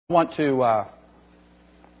I want to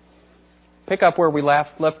pick up where we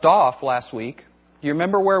left off last week. Do you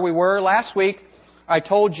remember where we were? Last week, I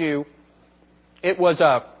told you it was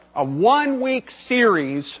a 1-week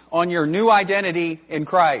series on your new identity in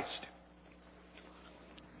Christ.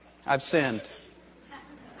 I've sinned.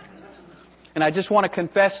 And I just want to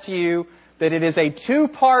confess to you that it is a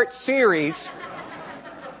 2-part series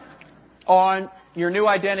on your new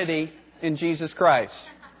identity in Jesus Christ.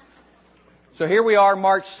 So here we are,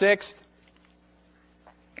 March 6th,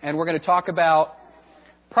 and we're going to talk about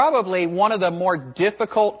probably one of the more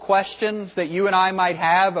difficult questions that you and I might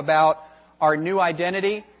have about our new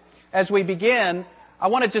identity. As we begin, I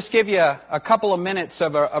want to just give you a couple of minutes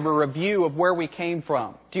of a review of where we came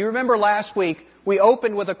from. Do you remember last week we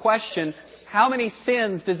opened with a question, how many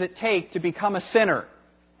sins does it take to become a sinner?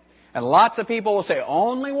 And lots of people will say,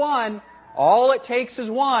 only one. All it takes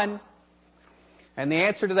is one. And the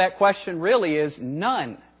answer to that question really is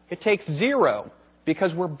none. It takes 0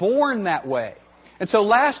 because we're born that way. And so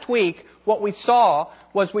last week, what we saw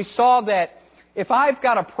that if I've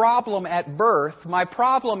got a problem at birth, my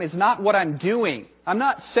problem is not what I'm doing. I'm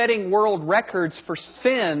not setting world records for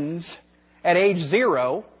sins at age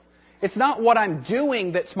 0. It's not what I'm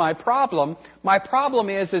doing that's my problem. My problem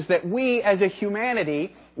is that we as a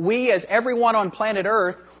humanity, we as everyone on planet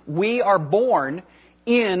Earth, we are born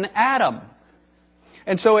in Adam.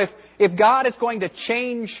 And so if God is going to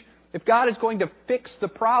change, if God is going to fix the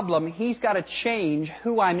problem, He's got to change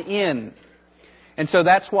who I'm in. And so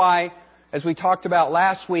that's why, as we talked about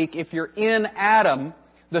last week, if you're in Adam,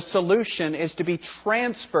 the solution is to be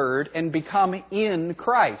transferred and become in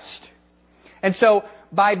Christ. And so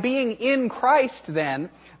by being in Christ then,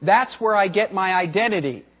 that's where I get my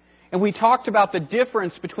identity. And we talked about the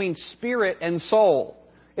difference between spirit and soul.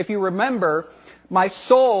 If you remember, my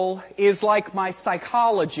soul is like my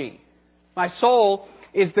psychology. My soul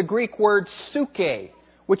is the Greek word psyche,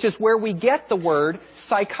 which is where we get the word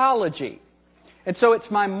psychology. And so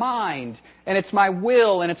it's my mind, and it's my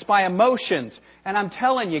will, and it's my emotions. And I'm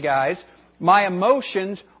telling you guys, my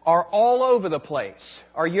emotions are all over the place.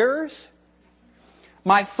 Are yours?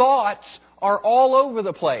 My thoughts are all over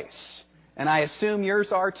the place. And I assume yours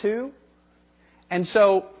are too. And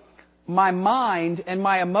so my mind and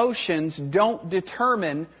my emotions don't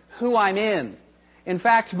determine who I'm in. In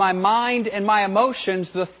fact, my mind and my emotions,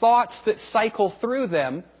 the thoughts that cycle through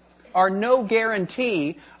them, are no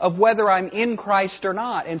guarantee of whether I'm in Christ or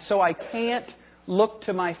not. And so I can't look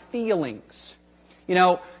to my feelings. You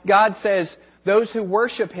know, God says those who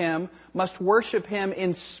worship Him must worship Him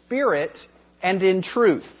in spirit and in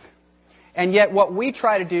truth. And yet what we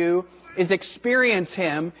try to do is experience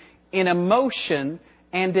Him in emotion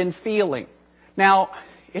and in feeling. Now,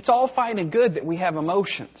 it's all fine and good that we have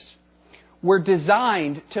emotions. We're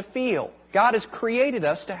designed to feel. God has created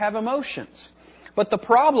us to have emotions. But the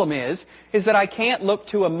problem is that I can't look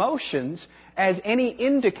to emotions as any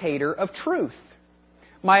indicator of truth.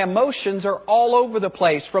 My emotions are all over the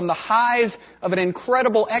place, from the highs of an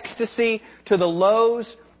incredible ecstasy to the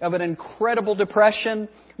lows of an incredible depression.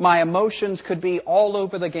 My emotions could be all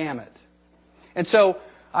over the gamut. And so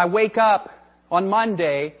I wake up on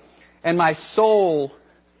Monday and my soul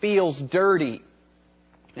feels dirty.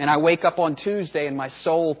 And I wake up on Tuesday and my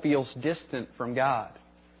soul feels distant from God.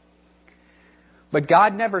 But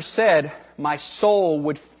God never said my soul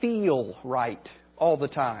would feel right all the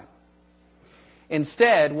time.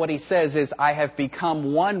 Instead, what He says is, I have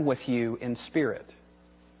become one with you in spirit.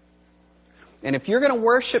 And if you're going to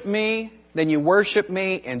worship Me, then you worship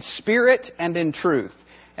Me in spirit and in truth.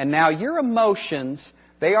 And now your emotions,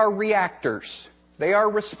 they are reactors. They are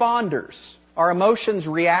responders. Our emotions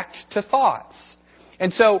react to thoughts.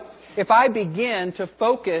 And so, if I begin to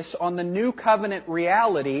focus on the new covenant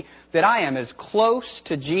reality that I am as close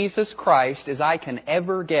to Jesus Christ as I can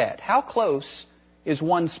ever get. How close is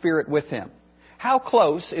one spirit with Him? How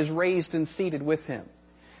close is raised and seated with Him?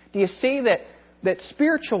 Do you see that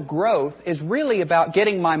spiritual growth is really about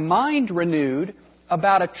getting my mind renewed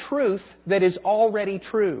about a truth that is already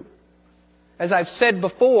true? As I've said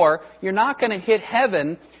before, you're not going to hit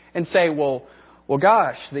heaven and say, well,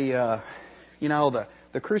 gosh, the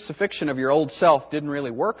crucifixion of your old self didn't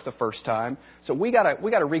really work the first time, so we got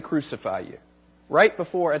to re-crucify you right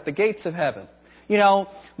before at the gates of heaven. You know,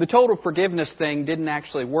 the total forgiveness thing didn't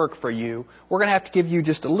actually work for you. We're going to have to give you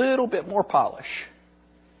just a little bit more polish.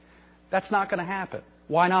 That's not going to happen.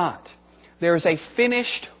 Why not? There's a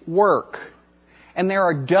finished work, and there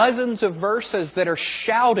are dozens of verses that are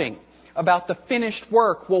shouting about the finished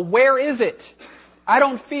work. Well, where is it? I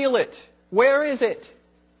don't feel it. Where is it?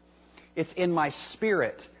 It's in my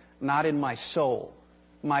spirit, not in my soul.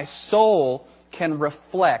 My soul can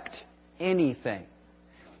reflect anything.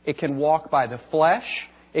 It can walk by the flesh.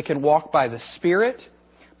 It can walk by the Spirit.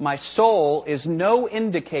 My soul is no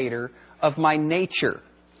indicator of my nature.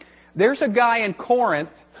 There's a guy in Corinth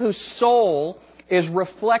whose soul is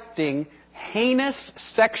reflecting heinous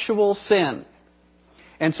sexual sin.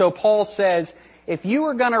 And so Paul says, if you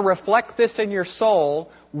are going to reflect this in your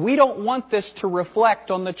soul, we don't want this to reflect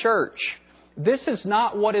on the church. This is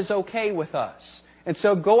not what is okay with us. And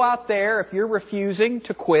so go out there, if you're refusing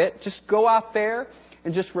to quit, just go out there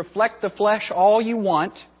and just reflect the flesh all you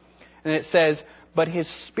want. And it says, but his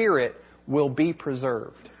spirit will be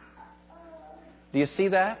preserved. Do you see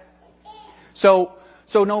that? So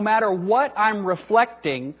no matter what I'm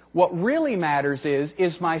reflecting, what really matters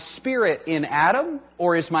is my spirit in Adam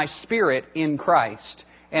or is my spirit in Christ?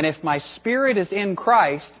 And if my spirit is in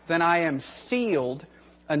Christ, then I am sealed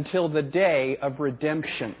until the day of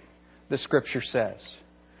redemption, the Scripture says.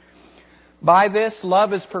 By this,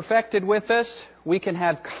 love is perfected with us. We can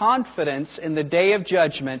have confidence in the day of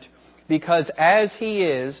judgment because as He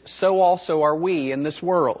is, so also are we in this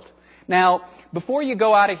world. Now, before you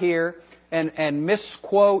go out of here and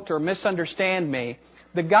misquote or misunderstand me,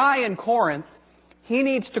 the guy in Corinth, he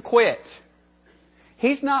needs to quit.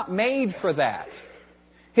 He's not made for that.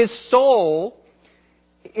 His soul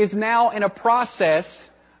is now in a process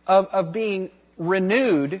of being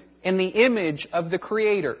renewed in the image of the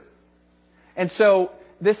Creator. And so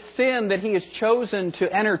this sin that he has chosen to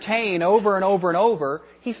entertain over and over and over,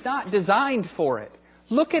 he's not designed for it.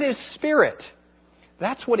 Look at his spirit.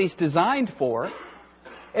 That's what he's designed for.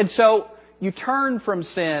 And so you turn from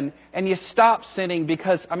sin and you stop sinning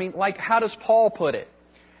because, how does Paul put it?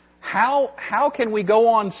 How can we go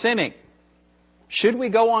on sinning? Should we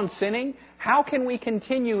go on sinning? How can we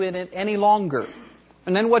continue in it any longer?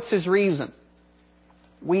 And then what's his reason?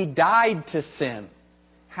 We died to sin.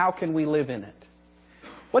 How can we live in it?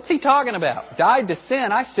 What's he talking about? Died to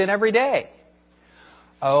sin? I sin every day.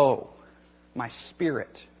 Oh, my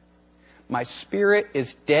spirit. My spirit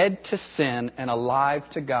is dead to sin and alive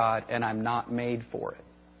to God, and I'm not made for it.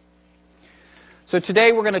 So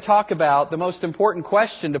today we're going to talk about the most important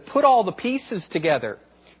question to put all the pieces together.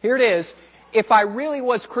 Here it is. If I really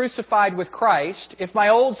was crucified with Christ, if my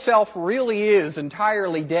old self really is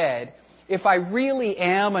entirely dead, if I really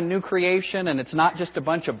am a new creation and it's not just a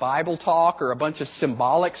bunch of Bible talk or a bunch of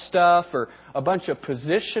symbolic stuff or a bunch of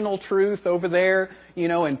positional truth over there,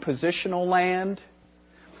 in positional land,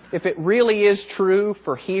 if it really is true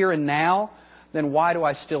for here and now, then why do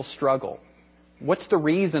I still struggle? What's the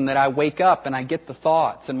reason that I wake up and I get the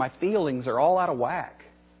thoughts and my feelings are all out of whack?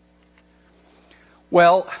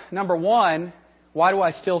 Well, number one, why do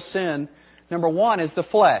I still sin? Number one is the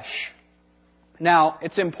flesh. Now,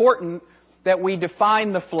 it's important that we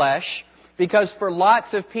define the flesh because for lots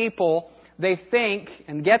of people, they think,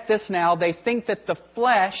 and get this now, they think that the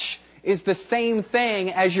flesh is the same thing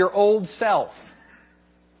as your old self.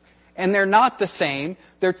 And they're not the same.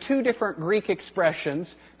 They're two different Greek expressions.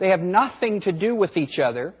 They have nothing to do with each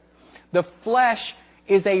other. The flesh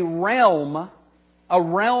is a realm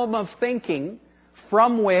of thinking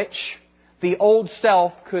from which the old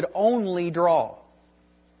self could only draw.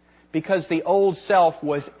 Because the old self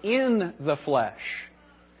was in the flesh.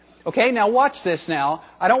 Okay, now watch this now.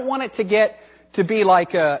 I don't want it to get to be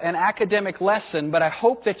like an academic lesson, but I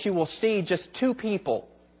hope that you will see just two people.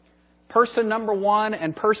 Person number one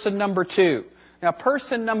and person number two. Now,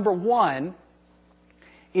 person number one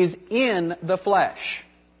is in the flesh.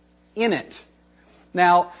 In it.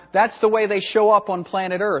 Now, that's the way they show up on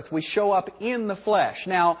planet Earth. We show up in the flesh.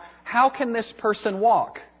 Now, how can this person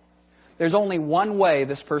walk? There's only one way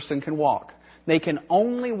this person can walk. They can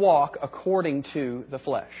only walk according to the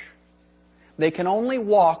flesh. They can only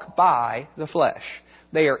walk by the flesh.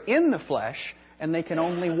 They are in the flesh, and they can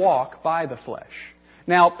only walk by the flesh.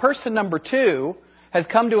 Now, person number two has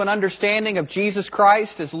come to an understanding of Jesus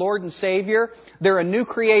Christ as Lord and Savior. They're a new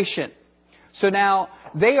creation. So now,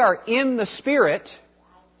 they are in the Spirit,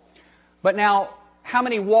 but now, how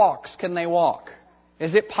many walks can they walk?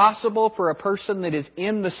 Is it possible for a person that is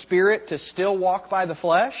in the Spirit to still walk by the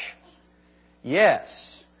flesh? Yes.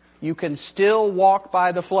 You can still walk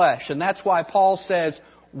by the flesh. And that's why Paul says,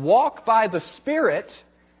 walk by the Spirit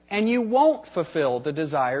and you won't fulfill the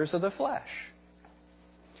desires of the flesh.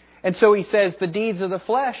 And so he says the deeds of the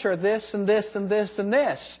flesh are this and this and this and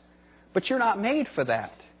this. But you're not made for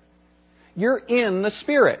that. You're in the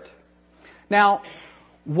Spirit. Now,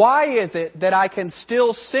 why is it that I can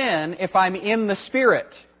still sin if I'm in the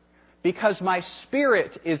Spirit? Because my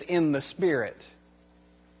spirit is in the Spirit.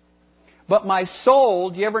 But my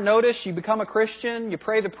soul, do you ever notice you become a Christian, you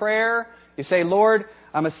pray the prayer, you say, Lord,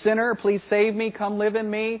 I'm a sinner. Please save me. Come live in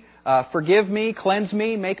me. Forgive me. Cleanse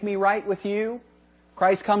me. Make me right with you.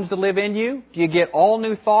 Christ comes to live in you. Do you get all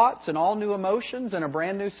new thoughts and all new emotions and a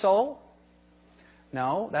brand new soul?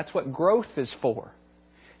 No, that's what growth is for.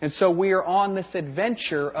 And so we are on this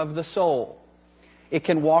adventure of the soul. It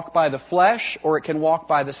can walk by the flesh or it can walk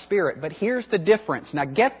by the Spirit. But here's the difference. Now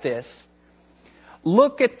get this.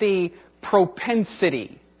 Look at the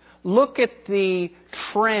propensity. Look at the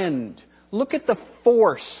trend. Look at the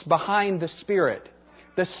force behind the Spirit.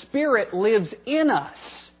 The Spirit lives in us.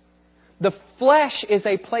 The flesh is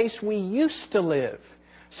a place we used to live.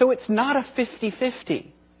 So it's not a 50-50.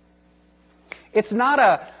 It's not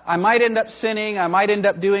I might end up sinning, I might end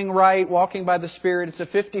up doing right, walking by the Spirit. It's a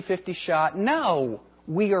 50-50 shot. No,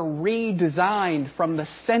 we are redesigned from the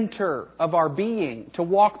center of our being to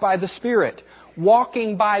walk by the Spirit.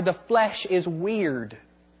 Walking by the flesh is weird.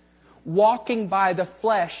 Walking by the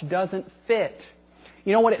flesh doesn't fit.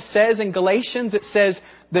 You know what it says in Galatians? It says,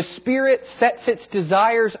 the Spirit sets its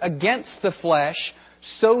desires against the flesh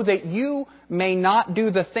so that you may not do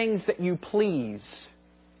the things that you please.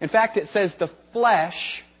 In fact, it says the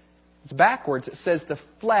flesh, it's backwards, it says the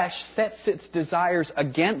flesh sets its desires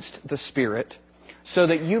against the Spirit so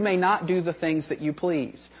that you may not do the things that you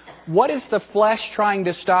please. What is the flesh trying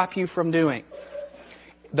to stop you from doing?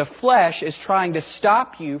 The flesh is trying to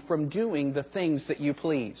stop you from doing the things that you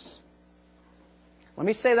please. Let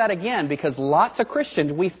me say that again, because lots of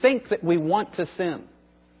Christians, we think that we want to sin.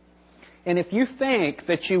 And if you think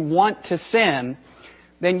that you want to sin,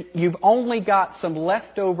 then you've only got some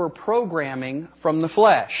leftover programming from the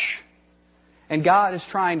flesh. And God is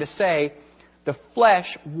trying to say, the flesh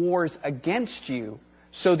wars against you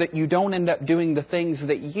so that you don't end up doing the things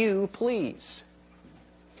that you please.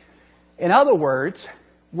 In other words,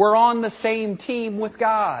 we're on the same team with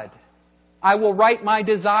God. I will write my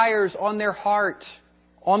desires on their heart,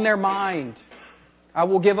 on their mind. I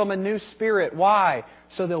will give them a new spirit. Why?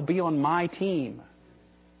 So they'll be on my team.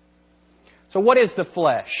 So what is the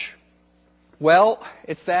flesh? Well,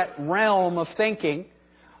 it's that realm of thinking.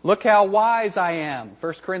 Look how wise I am.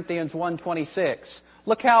 1 Corinthians 1:26.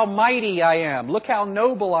 Look how mighty I am. Look how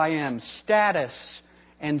noble I am. Status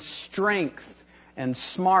and strength and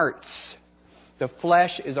smarts. The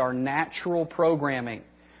flesh is our natural programming.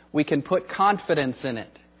 We can put confidence in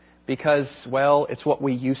it because, well, it's what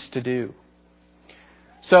we used to do.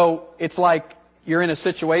 So it's like you're in a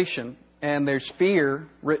situation and there's fear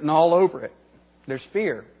written all over it. There's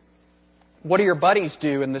fear. What do your buddies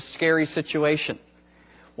do in this scary situation?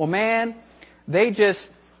 Well, man, they just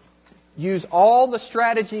use all the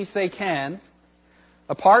strategies they can.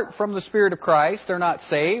 Apart from the Spirit of Christ, they're not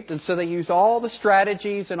saved. And so they use all the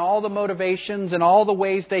strategies and all the motivations and all the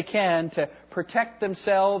ways they can to protect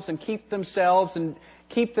themselves and keep themselves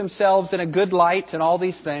in a good light and all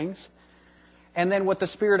these things. And then what the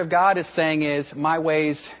Spirit of God is saying is, my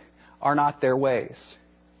ways are not their ways.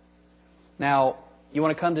 Now, you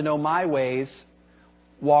want to come to know my ways,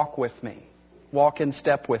 walk with me. Walk in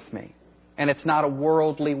step with me. And it's not a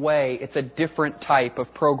worldly way. It's a different type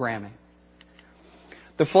of programming.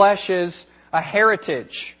 The flesh is a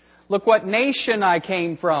heritage. Look what nation I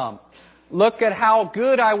came from. Look at how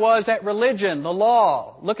good I was at religion, the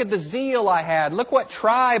law. Look at the zeal I had. Look what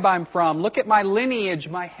tribe I'm from. Look at my lineage,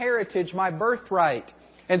 my heritage, my birthright.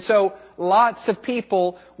 And so lots of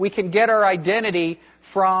people, we can get our identity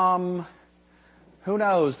from, who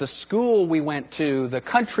knows, the school we went to, the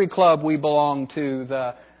country club we belong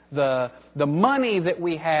to, the money that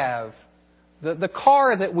we have, the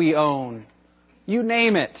car that we own. You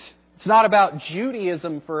name it. It's not about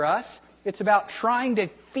Judaism for us. It's about trying to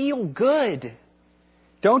feel good.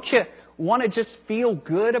 Don't you want to just feel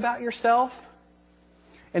good about yourself?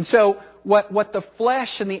 And so what the flesh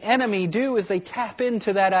and the enemy do is they tap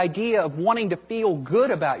into that idea of wanting to feel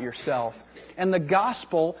good about yourself. And the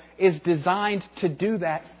gospel is designed to do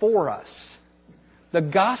that for us. The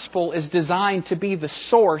gospel is designed to be the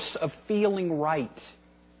source of feeling right.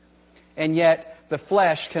 And yet, the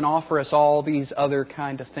flesh can offer us all these other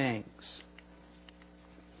kind of things.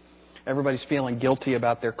 Everybody's feeling guilty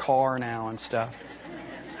about their car now and stuff.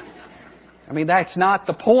 I mean, that's not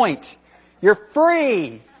the point. You're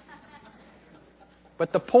free.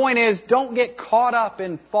 But the point is, don't get caught up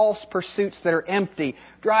in false pursuits that are empty.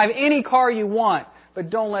 Drive any car you want, but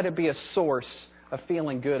don't let it be a source of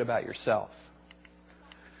feeling good about yourself.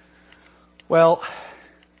 Well,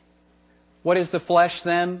 what is the flesh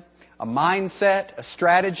then? A mindset, a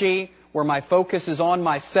strategy where my focus is on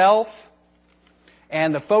myself.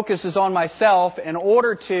 And the focus is on myself in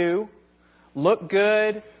order to look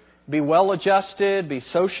good, be well adjusted, be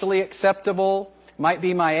socially acceptable. might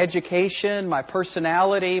be my education, my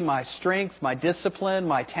personality, my strength, my discipline,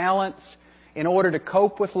 my talents, in order to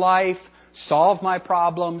cope with life, solve my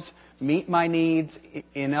problems, meet my needs.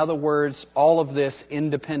 In other words, all of this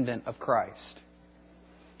independent of Christ.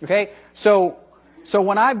 Okay? So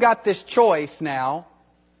when I've got this choice now,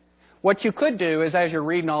 what you could do is, as you're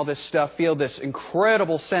reading all this stuff, feel this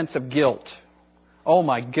incredible sense of guilt. Oh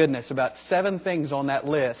my goodness, about 7 things on that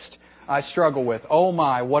list I struggle with. Oh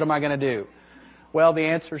my, what am I going to do? Well, the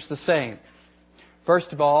answer is the same.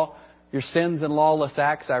 First of all, your sins and lawless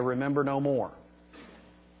acts I remember no more.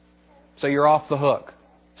 So you're off the hook.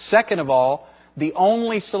 Second of all, the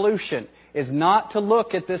only solution is not to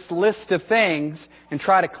look at this list of things and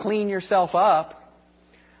try to clean yourself up.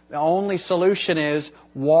 The only solution is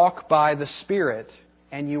walk by the Spirit,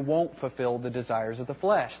 and you won't fulfill the desires of the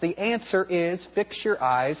flesh. The answer is fix your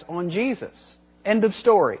eyes on Jesus. End of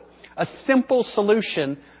story. A simple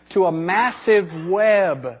solution to a massive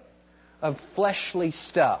web of fleshly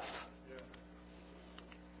stuff.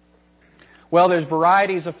 Well, there's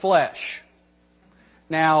varieties of flesh.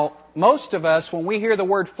 Now, most of us, when we hear the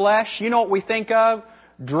word flesh, you know what we think of?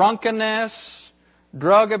 Drunkenness,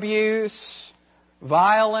 drug abuse,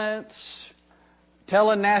 violence,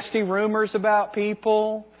 telling nasty rumors about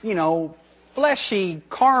people, fleshy,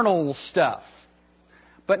 carnal stuff.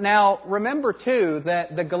 But now, remember too,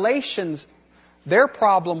 that the Galatians, their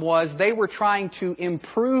problem was they were trying to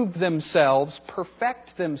improve themselves,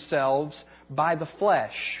 perfect themselves by the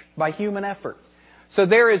flesh, by human effort. So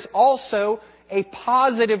there is also a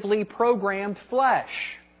positively programmed flesh.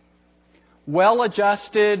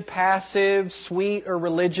 Well-adjusted, passive, sweet, or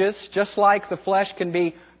religious, just like the flesh can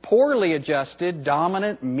be poorly adjusted,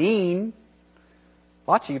 dominant, mean.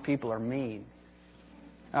 Lots of you people are mean.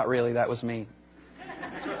 Not really, that was mean.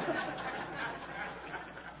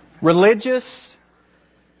 Religious.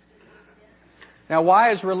 Now,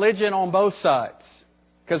 why is religion on both sides?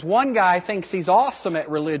 Because one guy thinks he's awesome at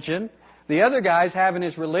religion. The other guy's having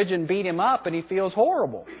his religion beat him up and he feels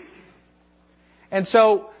horrible. And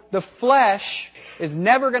so the flesh is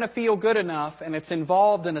never going to feel good enough, and it's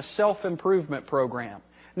involved in a self-improvement program.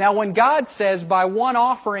 Now, when God says, by one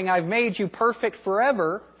offering I've made you perfect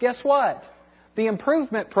forever, guess what? The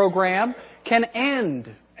improvement program can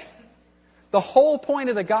end. The whole point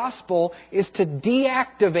of the gospel is to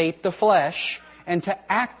deactivate the flesh and to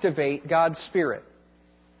activate God's Spirit.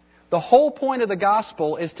 The whole point of the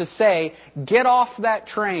gospel is to say, get off that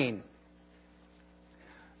train.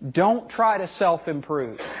 Don't try to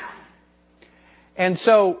self-improve. And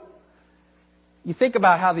so, you think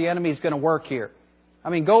about how the enemy is going to work here.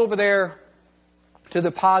 Go over there to the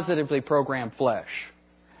positively programmed flesh.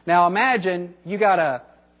 Now imagine you got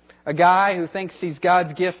a guy who thinks he's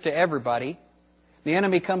God's gift to everybody. The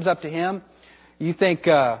enemy comes up to him. You think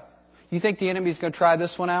the enemy's going to try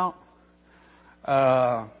this one out?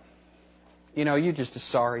 You're just a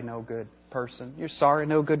sorry, no good person. You're sorry,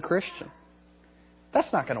 no good Christian.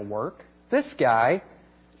 That's not going to work. This guy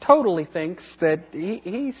totally thinks that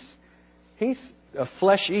he's a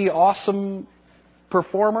fleshy, awesome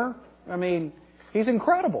performer. He's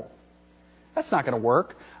incredible. That's not going to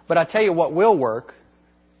work. But I tell you what will work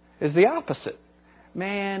is the opposite.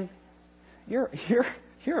 Man, you're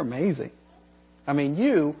amazing.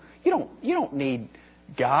 You don't need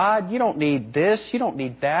God. You don't need this. You don't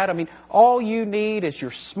need that. All you need is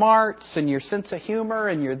your smarts and your sense of humor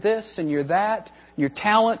and your this and your that, your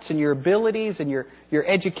talents and your abilities and your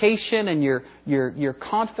education and your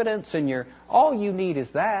confidence and all you need is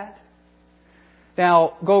that.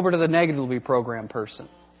 Now, go over to the negatively programmed person.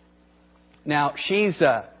 Now, she's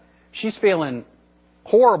feeling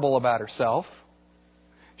horrible about herself.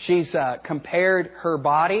 She's compared her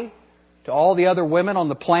body to all the other women on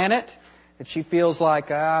the planet. And she feels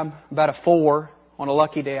like I'm about a 4. On a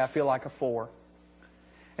lucky day, I feel like a 4.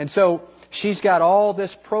 And so she's got all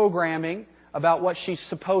this programming about what she's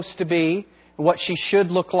supposed to be, what she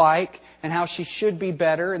should look like, and how she should be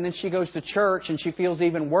better. And then she goes to church and she feels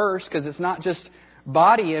even worse because it's not just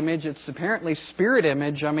body image, it's apparently spirit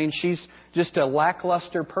image. She's just a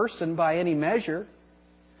lackluster person by any measure.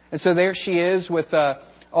 And so there she is with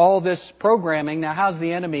all this programming. Now, how's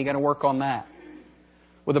the enemy going to work on that?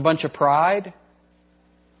 With a bunch of pride?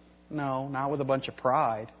 No, not with a bunch of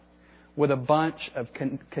pride. With a bunch of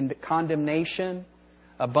condemnation,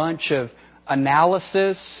 a bunch of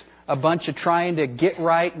analysis, a bunch of trying to get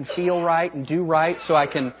right and feel right and do right so I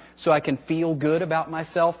can feel good about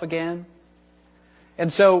myself again.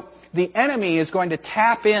 And so the enemy is going to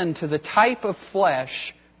tap into the type of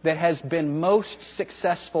flesh that has been most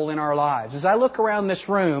successful in our lives. As I look around this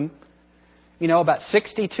room, about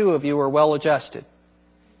 62 of you are well adjusted.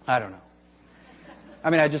 I don't know. I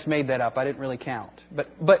mean, I just made that up. I didn't really count.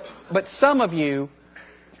 But some of you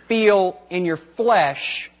feel in your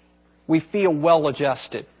flesh, we feel well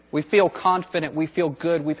adjusted. We feel confident. We feel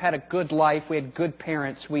good. We've had a good life. We had good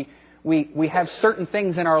parents. We have certain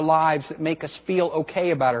things in our lives that make us feel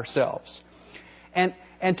okay about ourselves.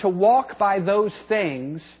 And to walk by those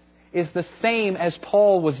things is the same as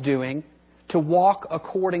Paul was doing, to walk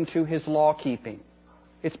according to his law keeping.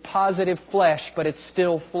 It's positive flesh, but it's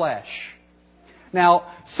still flesh.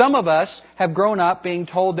 Now, some of us have grown up being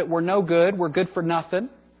told that we're no good, we're good for nothing.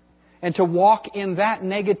 And to walk in that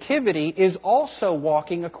negativity is also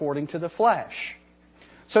walking according to the flesh.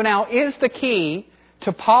 So now, is the key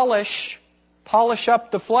to polish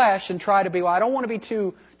up the flesh and try to be, well, I don't want to be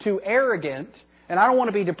too arrogant, and I don't want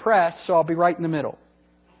to be depressed, so I'll be right in the middle.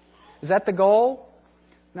 Is that the goal?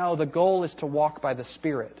 No, the goal is to walk by the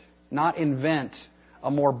Spirit, not invent a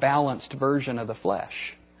more balanced version of the flesh.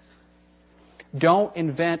 Don't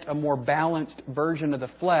invent a more balanced version of the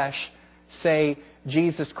flesh. Say,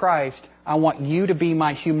 Jesus Christ, I want you to be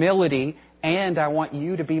my humility and I want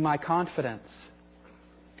you to be my confidence.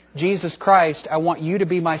 Jesus Christ, I want you to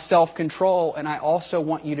be my self-control and I also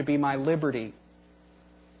want you to be my liberty.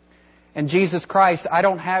 And Jesus Christ, I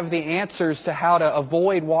don't have the answers to how to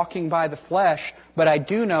avoid walking by the flesh, but I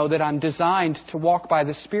do know that I'm designed to walk by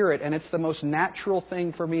the Spirit, and it's the most natural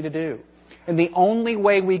thing for me to do. And the only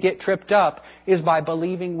way we get tripped up is by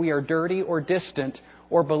believing we are dirty or distant,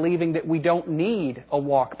 or believing that we don't need a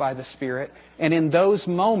walk by the Spirit. And in those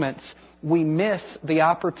moments, we miss the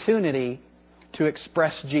opportunity to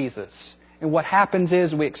express Jesus. And what happens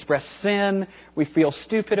is we express sin, we feel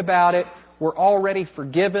stupid about it, we're already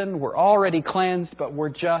forgiven, we're already cleansed, but we're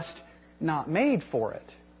just not made for it.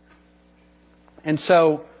 And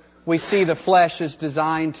so we see the flesh is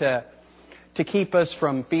designed to keep us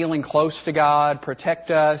from feeling close to God, protect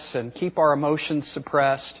us, and keep our emotions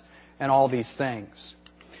suppressed, and all these things.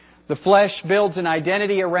 The flesh builds an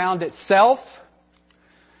identity around itself.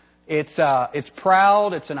 It's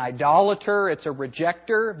proud, it's an idolater, it's a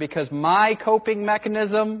rejecter, because my coping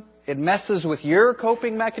mechanism, it messes with your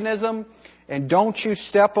coping mechanism, and don't you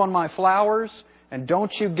step on my flowers, and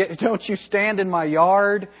don't you stand in my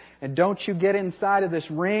yard, and don't you get inside of this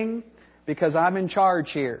ring, because I'm in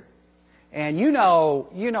charge here. And you know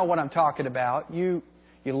what I'm talking about. You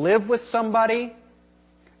live with somebody,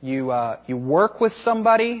 you work with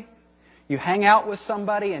somebody, you hang out with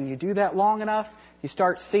somebody, and you do that long enough, you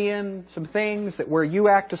start seeing some things that where you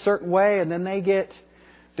act a certain way, and then they get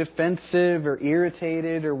defensive or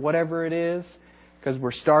irritated or whatever it is, because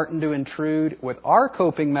we're starting to intrude with our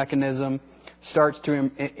coping mechanism, starts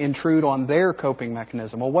to intrude on their coping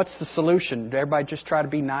mechanism. Well, what's the solution? Do everybody just try to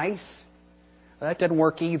be nice? Well, that doesn't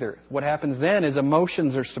work either. What happens then is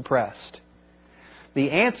emotions are suppressed.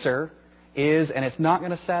 The answer is, and it's not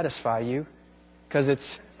going to satisfy you, because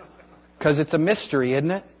it's a mystery,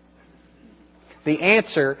 isn't it? The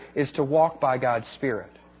answer is to walk by God's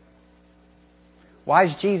Spirit. Why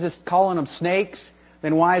is Jesus calling them snakes?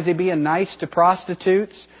 Then why is He being nice to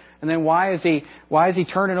prostitutes? And then why is He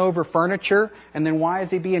turning over furniture? And then why is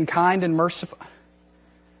He being kind and merciful?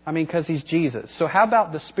 I mean, because He's Jesus. So how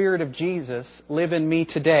about the Spirit of Jesus live in me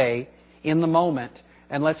today, in the moment,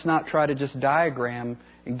 and let's not try to just diagram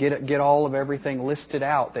and get all of everything listed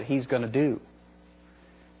out that He's going to do.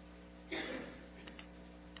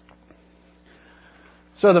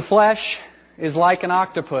 So the flesh is like an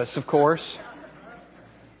octopus, of course.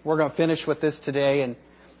 We're going to finish with this today, and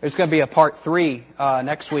there's going to be a part 3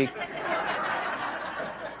 next week.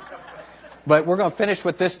 But we're going to finish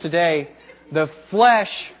with this today. The flesh,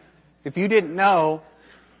 if you didn't know,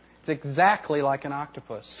 it's exactly like an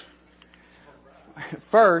octopus.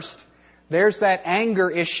 First, there's that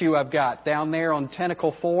anger issue I've got down there on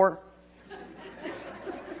tentacle 4.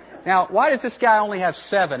 Now, why does this guy only have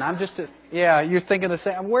 7? You're thinking the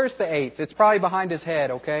same. Where's the 8th? It's probably behind his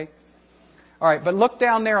head, okay? All right, but look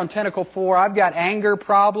down there on tentacle 4. I've got anger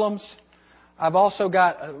problems. I've also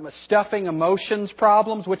got stuffing emotions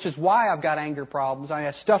problems, which is why I've got anger problems.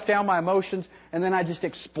 I stuff down my emotions, and then I just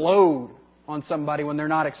explode on somebody when they're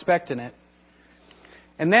not expecting it.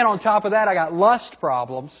 And then on top of that, I got lust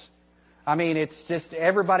problems. I mean, it's just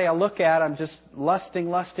everybody I look at, I'm just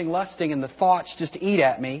lusting, and the thoughts just eat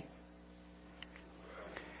at me.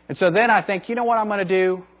 And so then I think, you know what I'm going to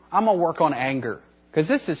do? I'm going to work on anger. Because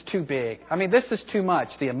this is too big. I mean, this is too much.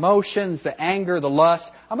 The emotions, the anger, the lust.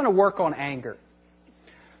 I'm going to work on anger.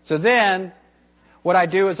 So then, what I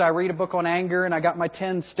do is I read a book on anger, and I got my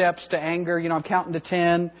 10 steps to anger. You know, I'm counting to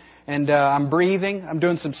 10, and I'm breathing. I'm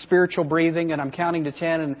doing some spiritual breathing, and I'm counting to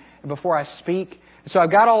 10 and before I speak. So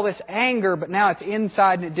I've got all this anger, but now it's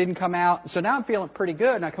inside and it didn't come out. So now I'm feeling pretty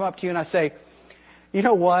good. And I come up to you and I say, you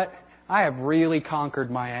know what? I have really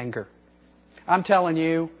conquered my anger. I'm telling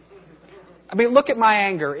you. I mean, look at my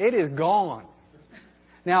anger. It is gone.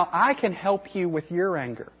 Now, I can help you with your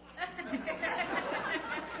anger.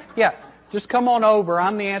 Yeah, just come on over.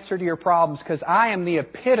 I'm the answer to your problems because I am the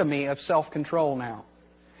epitome of self-control now.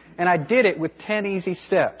 And I did it with 10 easy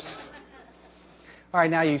steps. All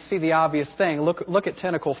right, now you see the obvious thing. Look at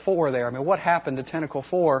Tentacle 4 there. I mean, what happened to Tentacle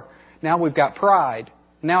 4? Now we've got pride.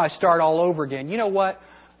 Now I start all over again. You know what?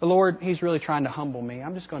 The Lord, He's really trying to humble me.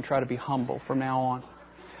 I'm just going to try to be humble from now on.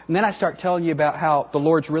 And then I start telling you about how the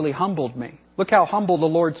Lord's really humbled me. Look how humble the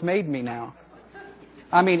Lord's made me now.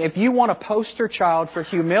 I mean, if you want a poster child for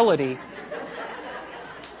humility,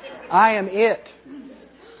 I am it.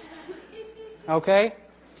 Okay?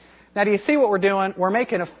 Now, do you see what we're doing? We're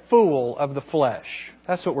making a fool of the flesh.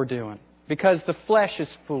 That's what we're doing. Because the flesh is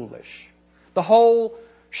foolish. The whole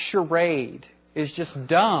charade is just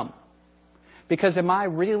dumb. Because am I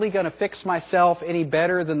really going to fix myself any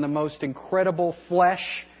better than the most incredible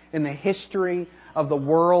flesh in the history of the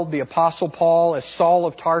world, the Apostle Paul, as Saul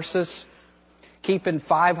of Tarsus, keeping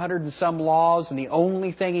 500 and some laws, and the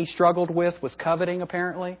only thing he struggled with was coveting,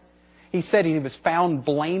 apparently? He said he was found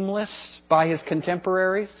blameless by his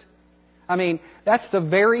contemporaries. I mean, that's the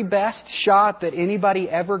very best shot that anybody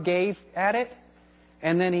ever gave at it.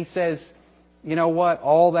 And then he says, you know what?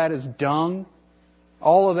 All that is dung.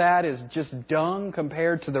 All of that is just dung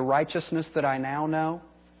compared to the righteousness that I now know.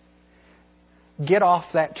 Get off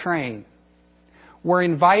that train. We're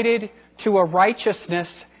invited to a righteousness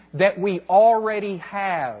that we already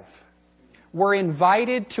have. We're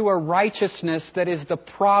invited to a righteousness that is the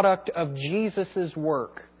product of Jesus'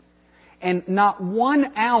 work. And not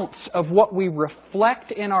 1 ounce of what we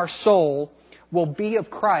reflect in our soul will be of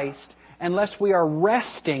Christ unless we are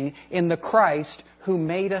resting in the Christ who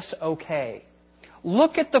made us okay.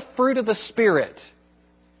 Look at the fruit of the Spirit.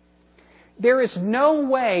 There is no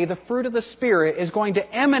way the fruit of the Spirit is going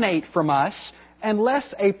to emanate from us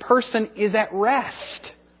unless a person is at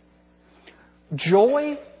rest.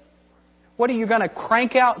 Joy? What, are you going to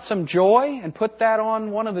crank out some joy and put that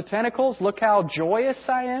on one of the tentacles? Look how joyous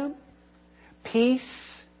I am. Peace,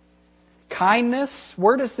 kindness.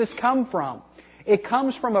 Where does this come from? It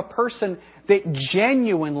comes from a person that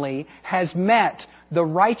genuinely has met the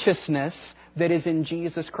righteousness that is in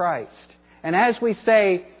Jesus Christ. And as we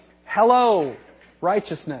say, hello,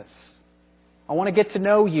 righteousness, I want to get to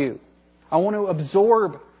know you. I want to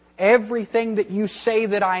absorb everything that you say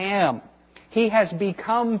that I am. He has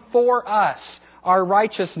become for us our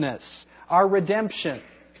righteousness, our redemption.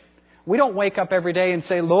 We don't wake up every day and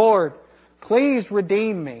say, Lord, please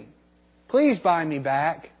redeem me. Please buy me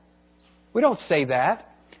back. We don't say that.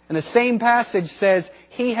 And the same passage says,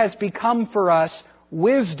 He has become for us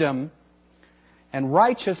wisdom and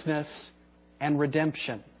righteousness and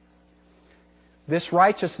redemption. This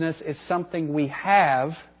righteousness is something we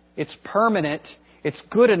have. It's permanent. It's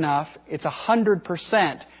good enough. It's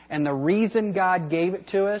 100%. And the reason God gave it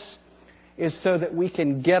to us is so that we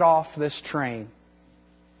can get off this train.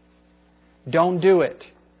 Don't do it.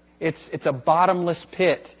 It's a bottomless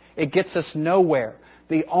pit. It gets us nowhere.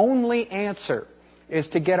 The only answer is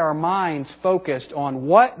to get our minds focused on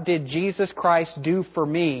what did Jesus Christ do for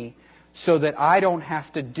me so that I don't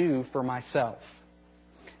have to do for myself.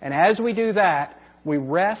 And as we do that, we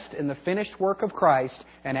rest in the finished work of Christ.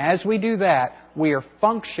 And as we do that, we are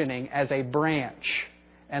functioning as a branch.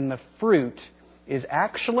 And the fruit is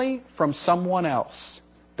actually from someone else.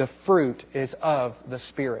 The fruit is of the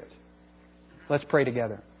Spirit. Let's pray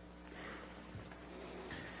together.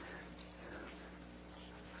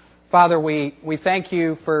 Father, we thank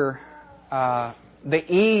You for the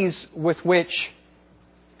ease with which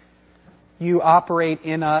You operate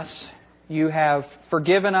in us. You have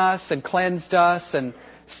forgiven us and cleansed us, and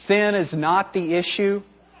sin is not the issue.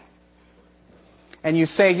 And You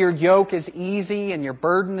say Your yoke is easy and Your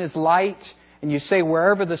burden is light. And You say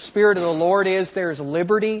wherever the Spirit of the Lord is, there is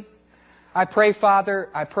liberty. I pray, Father,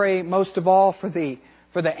 I pray most of all for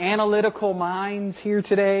the analytical minds here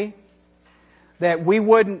today, that we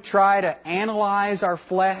wouldn't try to analyze our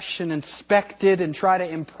flesh and inspect it and try to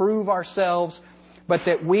improve ourselves, but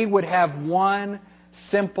that we would have one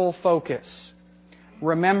simple focus.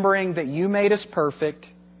 Remembering that You made us perfect,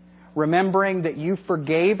 remembering that You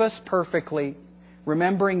forgave us perfectly,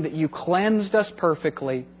 remembering that You cleansed us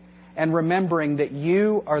perfectly, and remembering that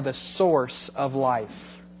You are the source of life.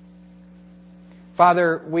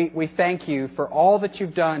 Father, we thank You for all that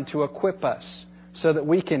You've done to equip us so that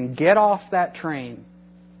we can get off that train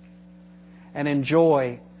and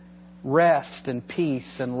enjoy rest and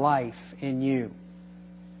peace and life in You.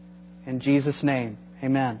 In Jesus' name,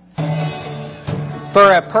 amen.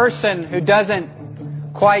 For a person who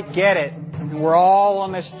doesn't quite get it, and we're all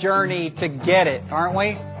on this journey to get it, aren't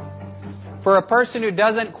we? For a person who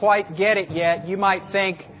doesn't quite get it yet, you might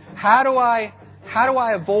think, how do I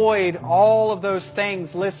avoid all of those things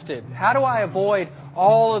listed? How do I avoid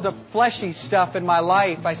all of the fleshy stuff in my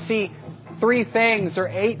life? I see 3 things or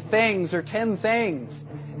 8 things or 10 things.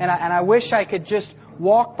 And I wish I could just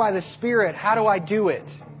walk by the Spirit. How do I do it?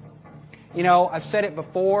 You know, I've said it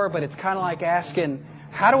before, but it's kind of like asking,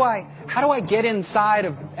 how do I get inside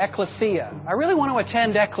of Ecclesia? I really want to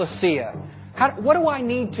attend Ecclesia. What do I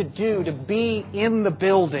need to do to be in the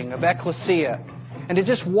building of Ecclesia and to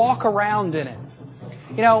just walk around in it?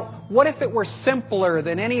 You know, what if it were simpler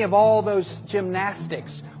than any of all those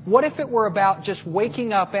gymnastics? What if it were about just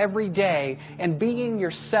waking up every day and being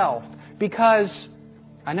yourself? Because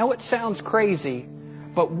I know it sounds crazy,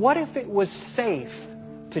 but what if it was safe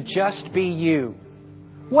to just be you?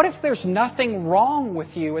 What if there's nothing wrong with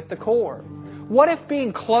you at the core? What if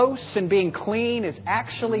being close and being clean is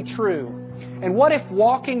actually true? And what if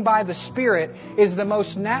walking by the Spirit is the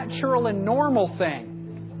most natural and normal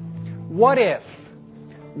thing? What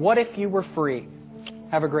if you were free?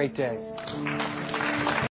 Have a great day.